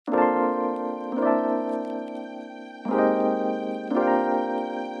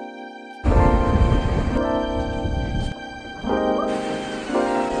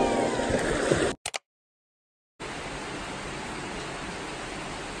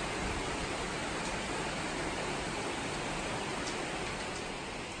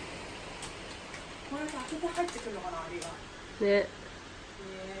ね、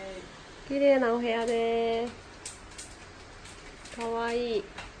綺麗なお部屋でーす。かわいい。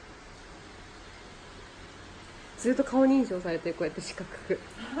ずっと顔認証されてる、こうやって四角く。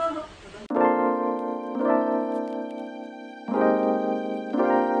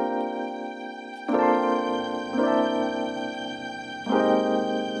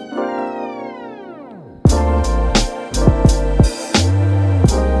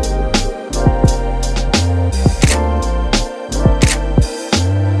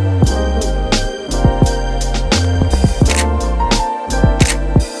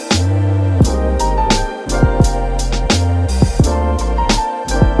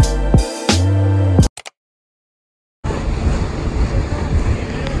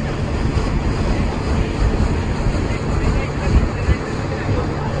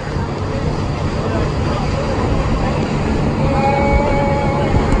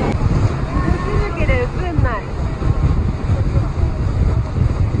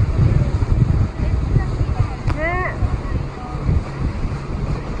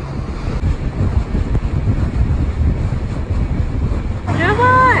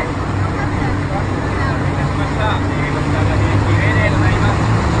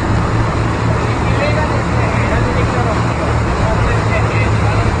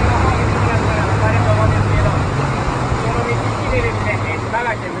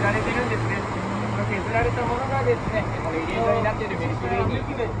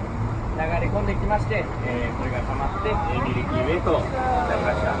流れ込んできまして、それが溜まって、ミルキーウェイとなり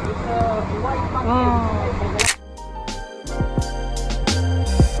ました。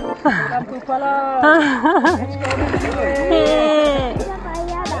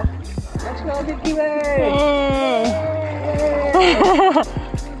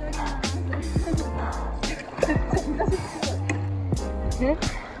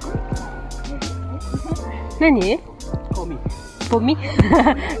何？ゴミ？ゴミ？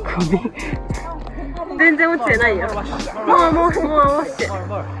全然落ちてないよ。もう落ちて。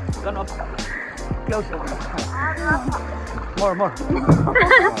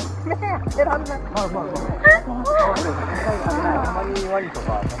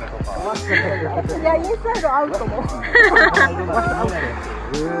いや、インサイドアウトも。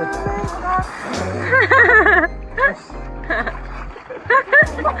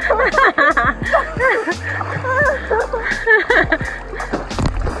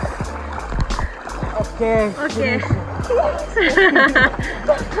オッケー。オ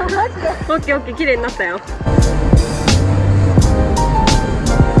ッケー、綺麗になったよ。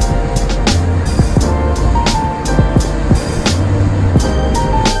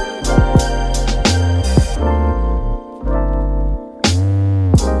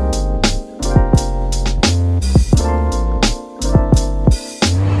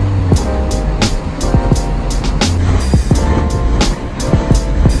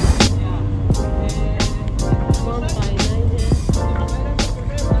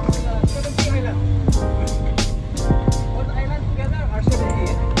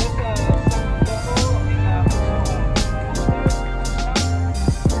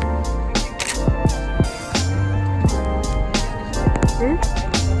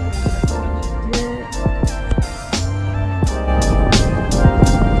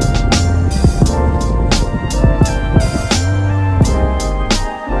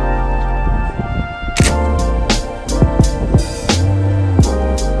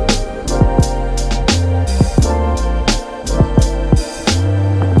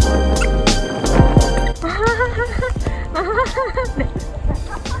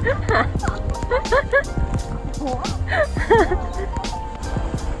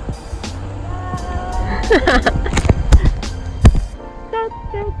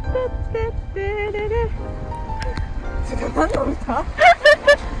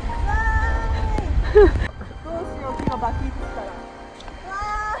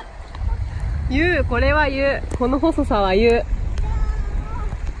言う、これは言う。この細さは言う。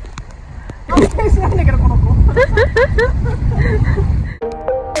知らんだけど、この子。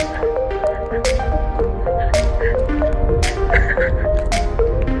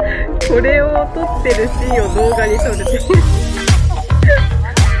これを撮ってるシーンを動画に撮るって。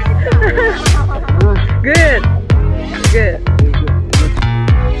グッド。グッド。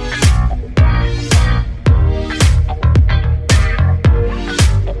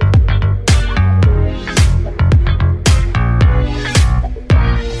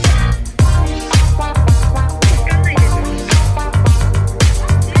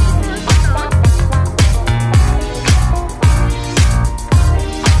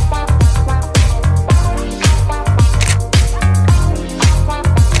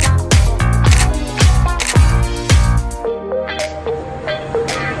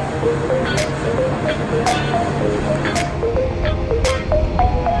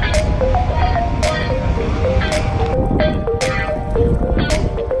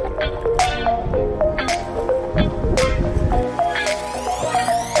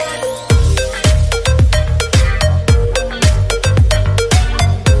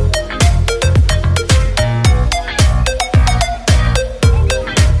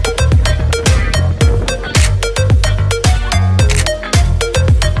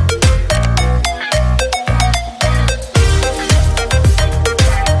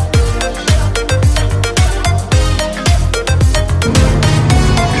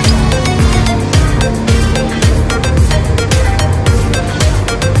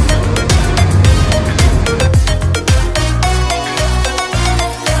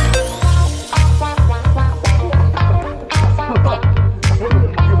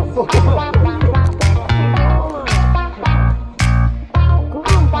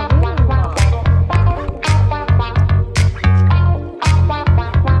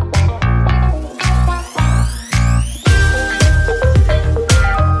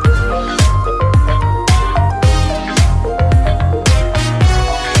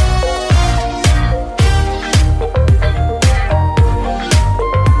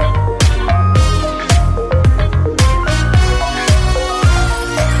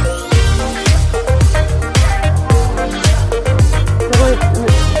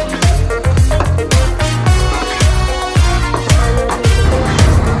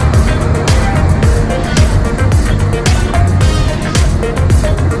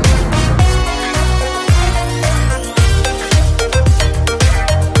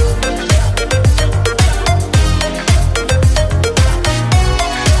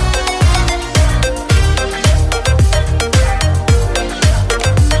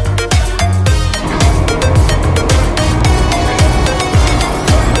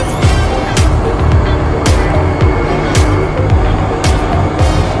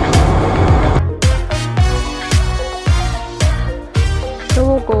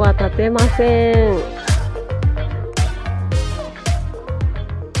出ません。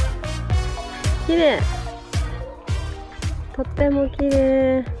綺麗。とっても綺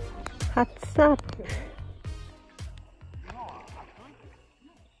麗。初アップ。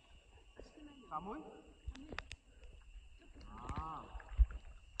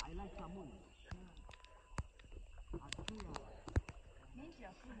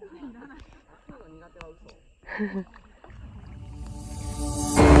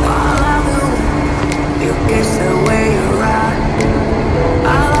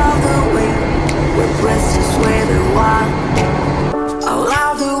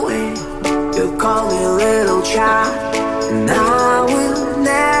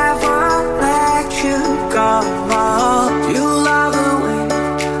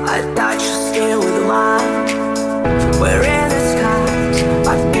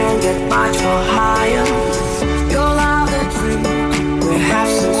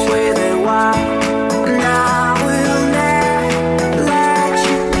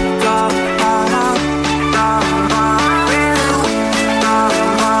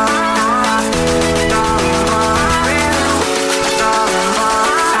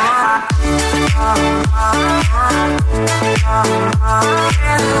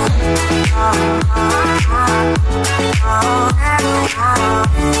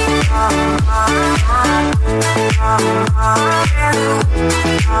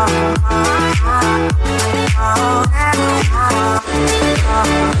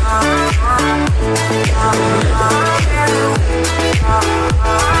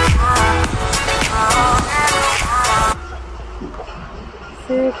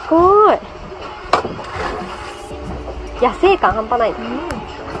すごい。野生感半端ない。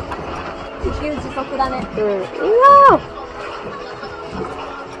自給自足だね。うん。うわ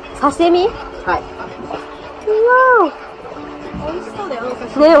ー。刺身？はい。うわ美味しそうだよね。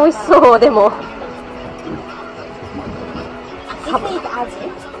ー。ね、美味しそう、でも。イセイってアジ？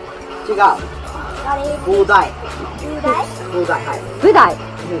違う。ガレーブダイ。ブダイ？ブダイ、はい。ブダイ。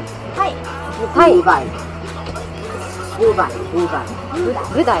はい。はい。ブダイ。ブダイ。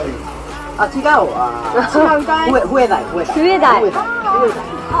ブダイ。あ、違う。違うかい。笛ダイ。笛ダイ。あ、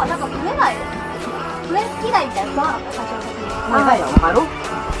なんか笛ダイ。笛吹きダイみたいなのなかった最初の時に。笛ダイはわかる？うん。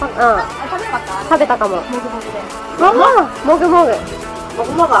食べなかった？食べたかも。もぐもぐで。もぐもぐ。僕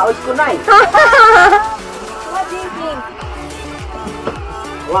のが美味しくない。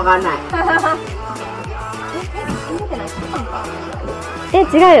わかんない。違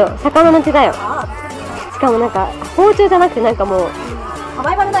うよ。魚の血だよ。しかもなんか包丁じゃなくてなんかもうサ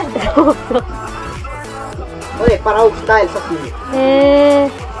バイバルダイブ。そうそう。これパラオスタイル刺身。レイグ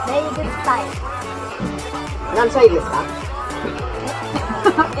スタイル。何歳ですか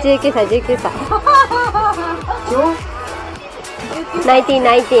？19歳、19歳。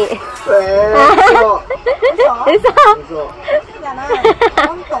19？19。19。嘘じゃない。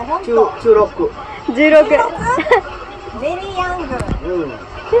ほんと。16。ベリーヤング。あ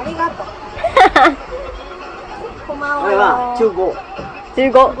りがとう。こんばんは。これは15。あ、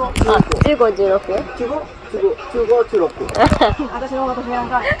15、16。私の方が年なん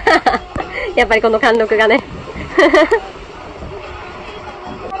かい。やっぱりこの貫禄がね。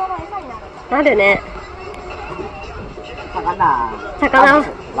あるね。魚。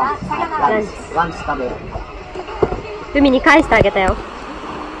ランチ食べる。海に返してあげたよ。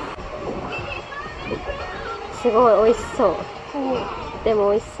すごい美味しそう。で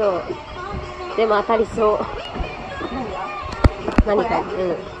も美味しそう。でも当たりそう。何か、うん。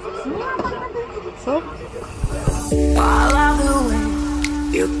そう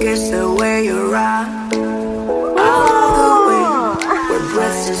？𝐿